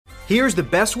Here's the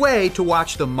best way to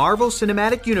watch the Marvel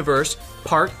Cinematic Universe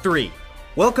Part 3.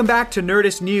 Welcome back to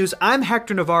Nerdist News. I'm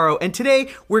Hector Navarro, and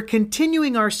today we're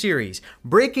continuing our series,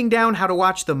 breaking down how to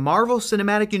watch the Marvel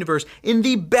Cinematic Universe in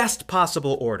the best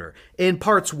possible order. In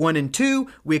parts 1 and 2,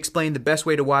 we explain the best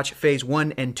way to watch Phase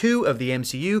 1 and 2 of the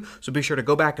MCU, so be sure to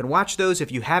go back and watch those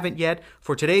if you haven't yet.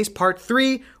 For today's Part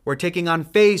 3, we're taking on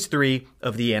Phase 3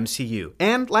 of the MCU.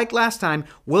 And like last time,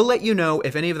 we'll let you know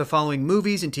if any of the following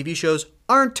movies and TV shows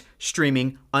aren't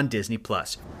streaming on Disney+.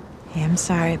 Hey, I'm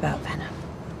sorry about Venom.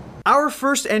 Our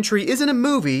first entry isn't a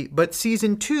movie, but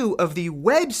season 2 of the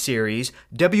web series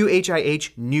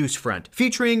WHIH Newsfront,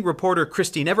 featuring reporter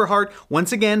Christine Everhart,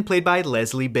 once again played by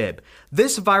Leslie Bibb.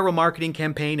 This viral marketing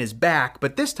campaign is back,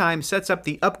 but this time sets up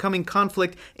the upcoming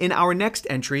conflict in our next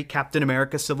entry, Captain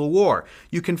America Civil War.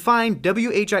 You can find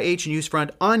WHIH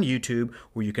Newsfront on YouTube,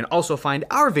 where you can also find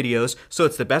our videos, so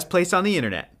it's the best place on the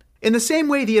internet. In the same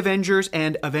way the Avengers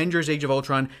and Avengers Age of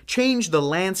Ultron changed the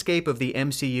landscape of the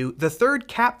MCU, the third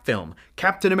Cap film,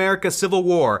 Captain America Civil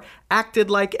War, acted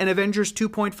like an Avengers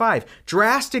 2.5,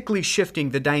 drastically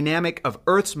shifting the dynamic of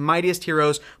Earth's mightiest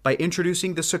heroes by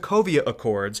introducing the Sokovia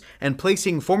Accords and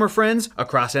placing former friends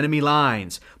across enemy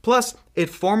lines. Plus,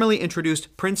 it formally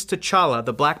introduced Prince T'Challa,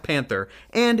 the Black Panther,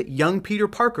 and young Peter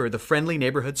Parker, the friendly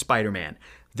neighborhood Spider-Man.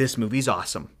 This movie's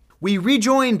awesome. We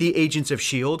rejoined the Agents of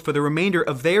S.H.I.E.L.D. for the remainder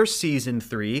of their Season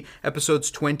 3, episodes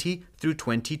 20 through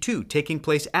 22, taking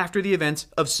place after the events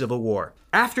of Civil War.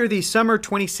 After the summer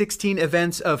 2016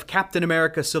 events of Captain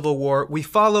America Civil War, we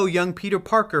follow young Peter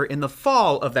Parker in the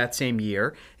fall of that same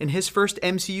year in his first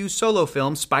MCU solo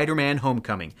film, Spider-Man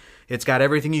Homecoming. It's got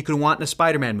everything you could want in a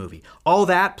Spider-Man movie. All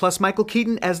that, plus Michael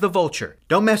Keaton as the Vulture.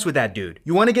 Don't mess with that dude.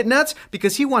 You want to get nuts?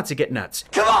 Because he wants to get nuts.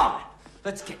 Come on!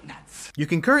 Let's get nuts. You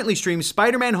can currently stream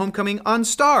Spider-Man Homecoming on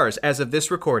Starz as of this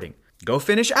recording. Go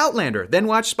finish Outlander, then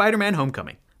watch Spider-Man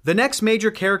Homecoming. The next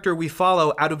major character we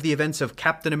follow out of the events of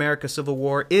Captain America Civil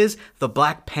War is the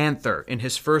Black Panther in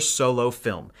his first solo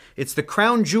film. It's the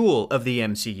crown jewel of the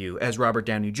MCU, as Robert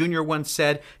Downey Jr. once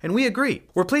said, and we agree.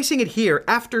 We're placing it here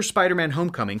after Spider-Man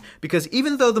Homecoming because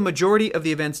even though the majority of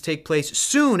the events take place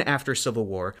soon after Civil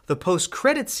War, the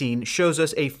post-credit scene shows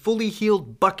us a fully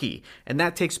healed Bucky, and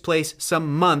that takes place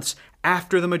some months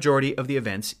after the majority of the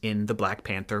events in the Black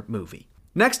Panther movie.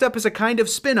 Next up is a kind of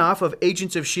spin-off of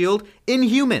Agents of S.H.I.E.L.D.,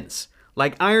 Inhumans.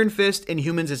 Like Iron Fist,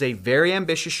 Inhumans is a very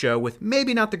ambitious show with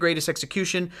maybe not the greatest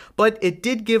execution, but it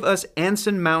did give us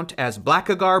Anson Mount as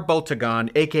Blackagar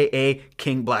Boltagon, aka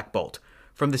King Black Bolt.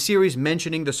 From the series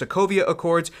mentioning the Sokovia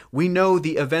Accords, we know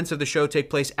the events of the show take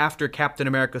place after Captain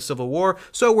America Civil War,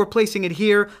 so we're placing it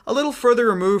here, a little further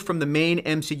removed from the main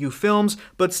MCU films,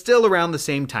 but still around the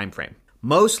same time frame.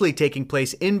 Mostly taking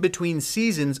place in between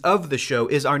seasons of the show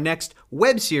is our next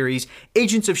web series,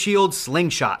 Agents of S.H.I.E.L.D.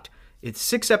 Slingshot. It's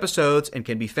 6 episodes and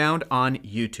can be found on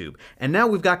YouTube. And now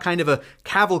we've got kind of a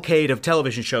cavalcade of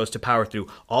television shows to power through,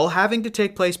 all having to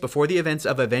take place before the events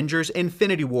of Avengers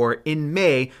Infinity War in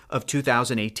May of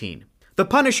 2018. The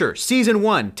Punisher Season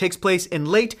 1 takes place in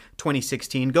late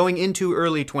 2016, going into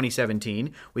early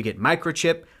 2017. We get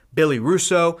Microchip, Billy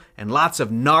Russo, and lots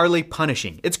of gnarly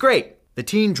punishing. It's great. The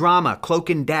teen drama Cloak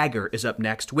and Dagger is up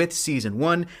next with Season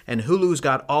 1, and Hulu's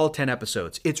got all 10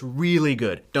 episodes. It's really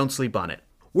good. Don't sleep on it.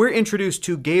 We're introduced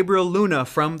to Gabriel Luna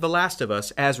from The Last of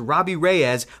Us as Robbie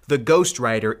Reyes, the Ghost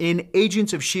Rider, in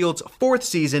Agents of S.H.I.E.L.D.'s 4th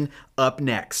season up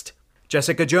next.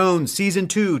 Jessica Jones Season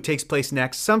 2 takes place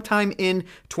next sometime in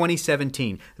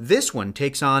 2017. This one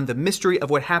takes on the mystery of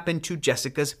what happened to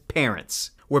Jessica's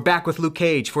parents. We're back with Luke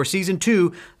Cage for Season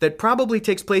 2 that probably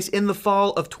takes place in the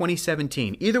fall of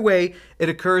 2017. Either way, it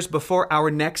occurs before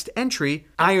our next entry,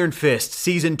 Iron Fist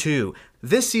Season 2.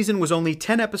 This season was only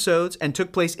 10 episodes and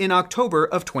took place in October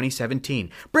of 2017.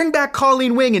 Bring back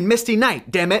Colleen Wing and Misty Knight,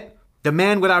 damn it! The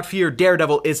Man Without Fear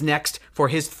Daredevil is next for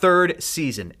his 3rd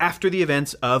season after the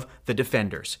events of The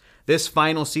Defenders. This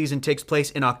final season takes place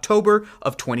in October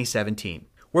of 2017.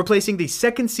 We're placing the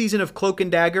 2nd season of Cloak and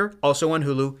Dagger, also on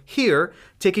Hulu, here,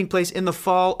 taking place in the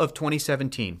fall of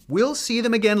 2017. We'll see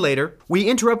them again later. We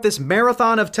interrupt this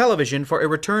marathon of television for a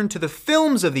return to the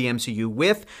films of the MCU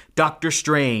with Doctor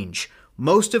Strange.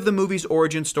 Most of the movie's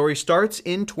origin story starts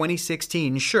in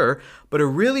 2016, sure, but a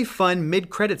really fun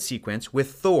mid-credit sequence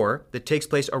with Thor that takes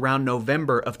place around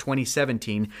November of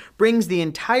 2017 brings the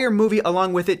entire movie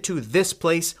along with it to this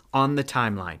place on the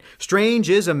timeline. Strange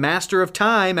is a master of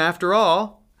time, after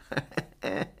all.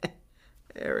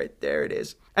 There it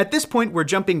is. At this point, we're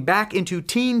jumping back into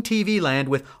teen TV land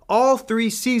with all 3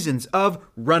 seasons of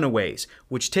Runaways,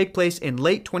 which take place in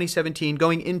late 2017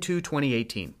 going into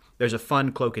 2018. There's a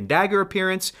fun Cloak and Dagger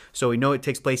appearance, so we know it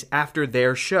takes place after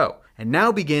their show. and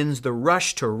now begins the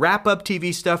rush to wrap up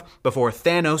TV stuff before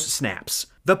Thanos snaps.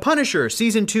 The Punisher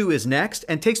Season 2 is next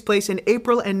and takes place in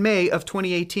April and May of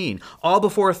 2018, all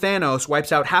before Thanos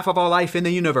wipes out half of all life in the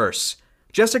universe.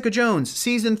 Jessica Jones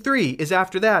Season 3 is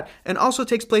after that and also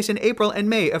takes place in April and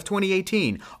May of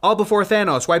 2018, all before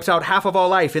Thanos wipes out half of all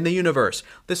life in the universe.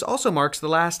 This also marks the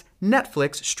last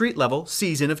Netflix street-level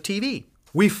season of TV.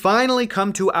 We finally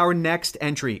come to our next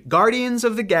entry, Guardians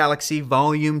of the Galaxy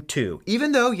Volume 2.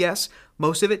 Even though, yes,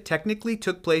 most of it technically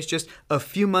took place just a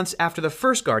few months after the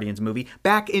first Guardians movie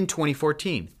back in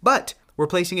 2014. But we're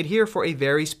placing it here for a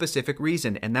very specific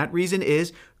reason, and that reason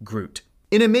is Groot.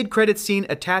 In a mid-credits scene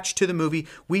attached to the movie,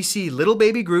 we see little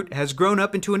baby Groot has grown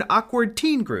up into an awkward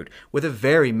teen Groot with a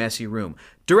very messy room.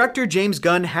 Director James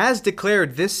Gunn has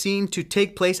declared this scene to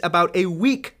take place about a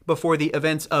week before the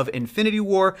events of Infinity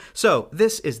War, so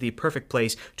this is the perfect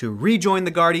place to rejoin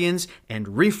the Guardians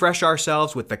and refresh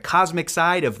ourselves with the cosmic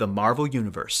side of the Marvel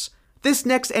Universe. This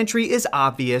next entry is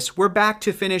obvious. We're back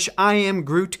to finish I Am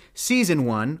Groot Season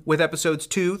 1 with episodes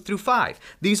 2 through 5.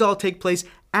 These all take place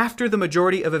after the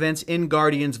majority of events in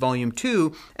Guardians Volume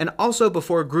 2, and also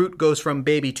before Groot goes from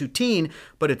baby to teen,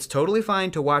 but it's totally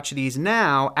fine to watch these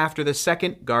now after the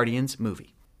second Guardians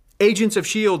movie. Agents of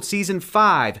S.H.I.E.L.D. Season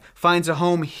 5 finds a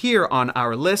home here on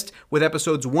our list with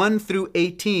episodes 1 through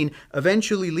 18,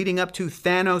 eventually leading up to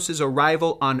Thanos'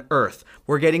 arrival on Earth.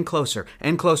 We're getting closer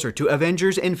and closer to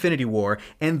Avengers Infinity War,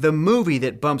 and the movie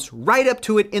that bumps right up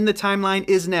to it in the timeline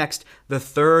is next, the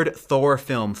third Thor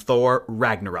film, Thor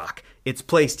Ragnarok. It's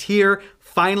placed here,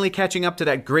 finally catching up to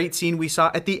that great scene we saw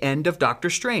at the end of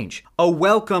Doctor Strange. A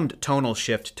welcomed tonal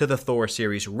shift to the Thor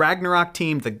series. Ragnarok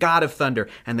teamed the God of Thunder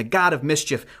and the God of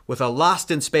Mischief with a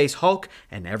lost-in-space Hulk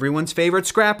and everyone's favorite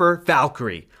scrapper,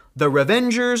 Valkyrie. The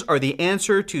Revengers are the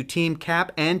answer to Team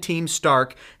Cap and Team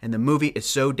Stark, and the movie is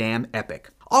so damn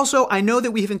epic. Also, I know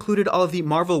that we have included all of the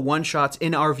Marvel one-shots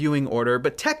in our viewing order,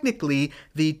 but technically,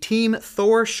 the Team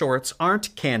Thor shorts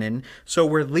aren't canon, so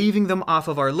we're leaving them off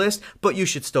of our list, but you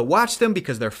should still watch them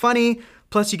because they're funny.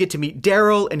 Plus, you get to meet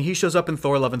Daryl, and he shows up in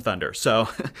Thor Love and Thunder, so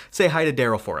say hi to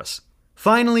Daryl for us.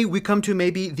 Finally, we come to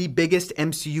maybe the biggest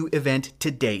MCU event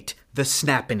to date, the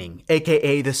Snappening,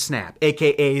 aka the Snap,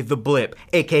 aka the Blip,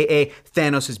 aka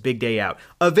Thanos' big day out.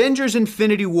 Avengers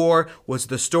Infinity War was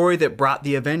the story that brought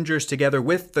the Avengers together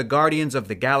with the Guardians of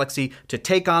the Galaxy to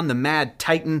take on the Mad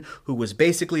Titan, who was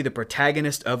basically the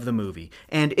protagonist of the movie.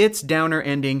 And its downer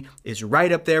ending is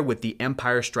right up there with The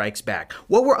Empire Strikes Back.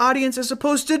 What were audiences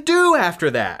supposed to do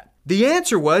after that? The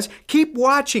answer was keep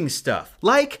watching stuff,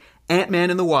 like Ant-Man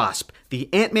and the Wasp, the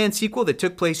Ant-Man sequel that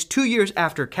took place 2 years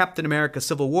after Captain America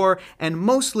Civil War, and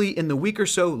mostly in the week or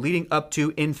so leading up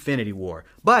to Infinity War.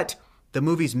 But the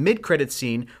movie's mid-credits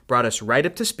scene brought us right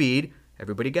up to speed,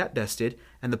 everybody got dusted,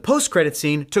 and the post-credits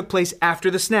scene took place after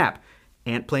the snap,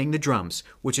 Ant playing the drums,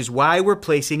 which is why we're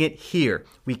placing it here.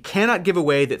 We cannot give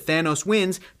away that Thanos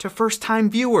wins to first-time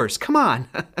viewers. Come on.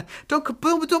 Don't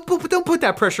put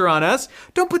that pressure on us.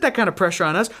 Don't put that kind of pressure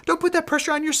on us. Don't put that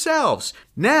pressure on yourselves.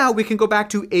 Now we can go back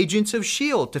to Agents of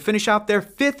S.H.I.E.L.D. to finish out their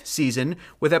 5th season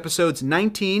with episodes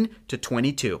 19 to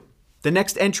 22. The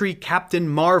next entry, Captain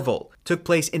Marvel, took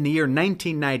place in the year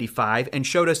 1995 and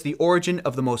showed us the origin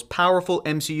of the most powerful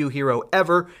MCU hero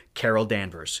ever, Carol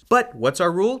Danvers. But what's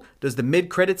our rule? Does the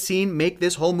mid-credits scene make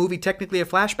this whole movie technically a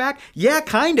flashback? Yeah,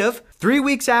 kind of. 3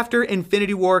 weeks after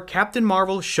Infinity War, Captain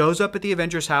Marvel shows up at the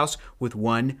Avengers house with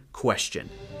one question.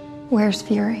 Where's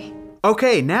Fury?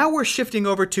 Okay, now we're shifting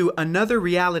over to another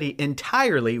reality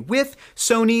entirely with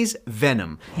Sony's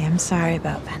Venom. I'm sorry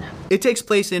about Venom. It takes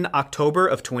place in October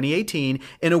of 2018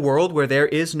 in a world where there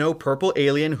is no purple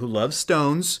alien who loves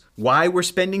stones. Why we're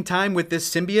spending time with this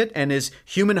symbiote and his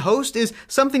human host is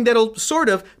something that'll sort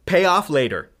of pay off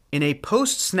later. In a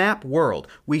post-snap world,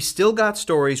 we still got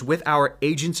stories with our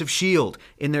Agents of S.H.I.E.L.D.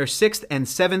 in their 6th and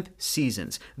 7th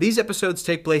seasons. These episodes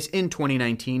take place in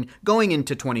 2019, going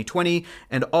into 2020,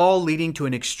 and all leading to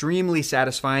an extremely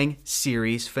satisfying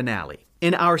series finale.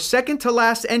 In our second to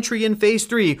last entry in Phase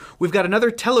 3, we've got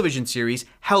another television series,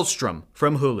 Helstrom,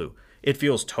 from Hulu. It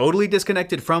feels totally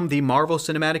disconnected from the Marvel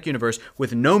Cinematic Universe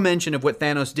with no mention of what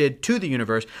Thanos did to the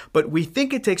universe, but we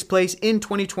think it takes place in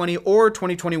 2020 or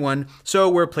 2021, so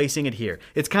we're placing it here.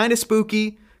 It's kind of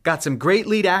spooky, got some great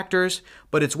lead actors,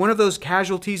 but it's one of those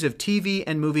casualties of TV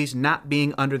and movies not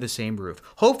being under the same roof.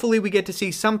 Hopefully we get to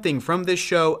see something from this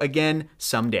show again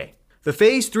someday. The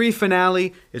Phase 3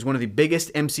 finale is one of the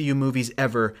biggest MCU movies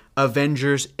ever,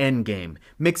 Avengers Endgame.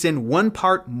 Mix in 1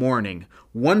 part mourning,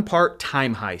 1 part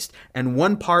time heist, and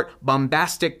 1 part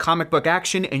bombastic comic book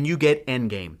action, and you get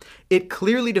Endgame. It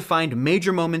clearly defined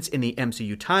major moments in the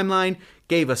MCU timeline,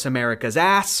 gave us America's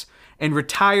ass, and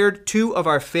retired two of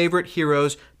our favorite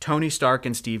heroes, Tony Stark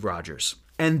and Steve Rogers.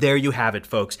 And there you have it,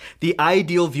 folks. The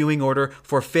ideal viewing order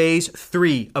for Phase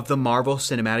 3 of the Marvel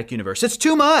Cinematic Universe. It's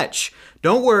too much!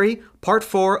 Don't worry, Part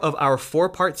 4 of our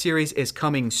 4-part series is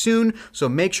coming soon, so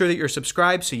make sure that you're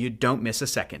subscribed so you don't miss a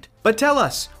second. But tell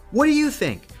us, what do you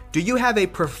think? Do you have a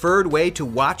preferred way to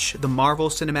watch the Marvel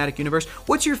Cinematic Universe?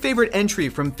 What's your favorite entry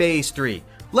from Phase 3?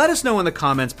 Let us know in the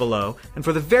comments below, and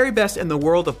for the very best in the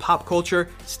world of pop culture,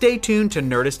 stay tuned to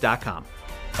Nerdist.com.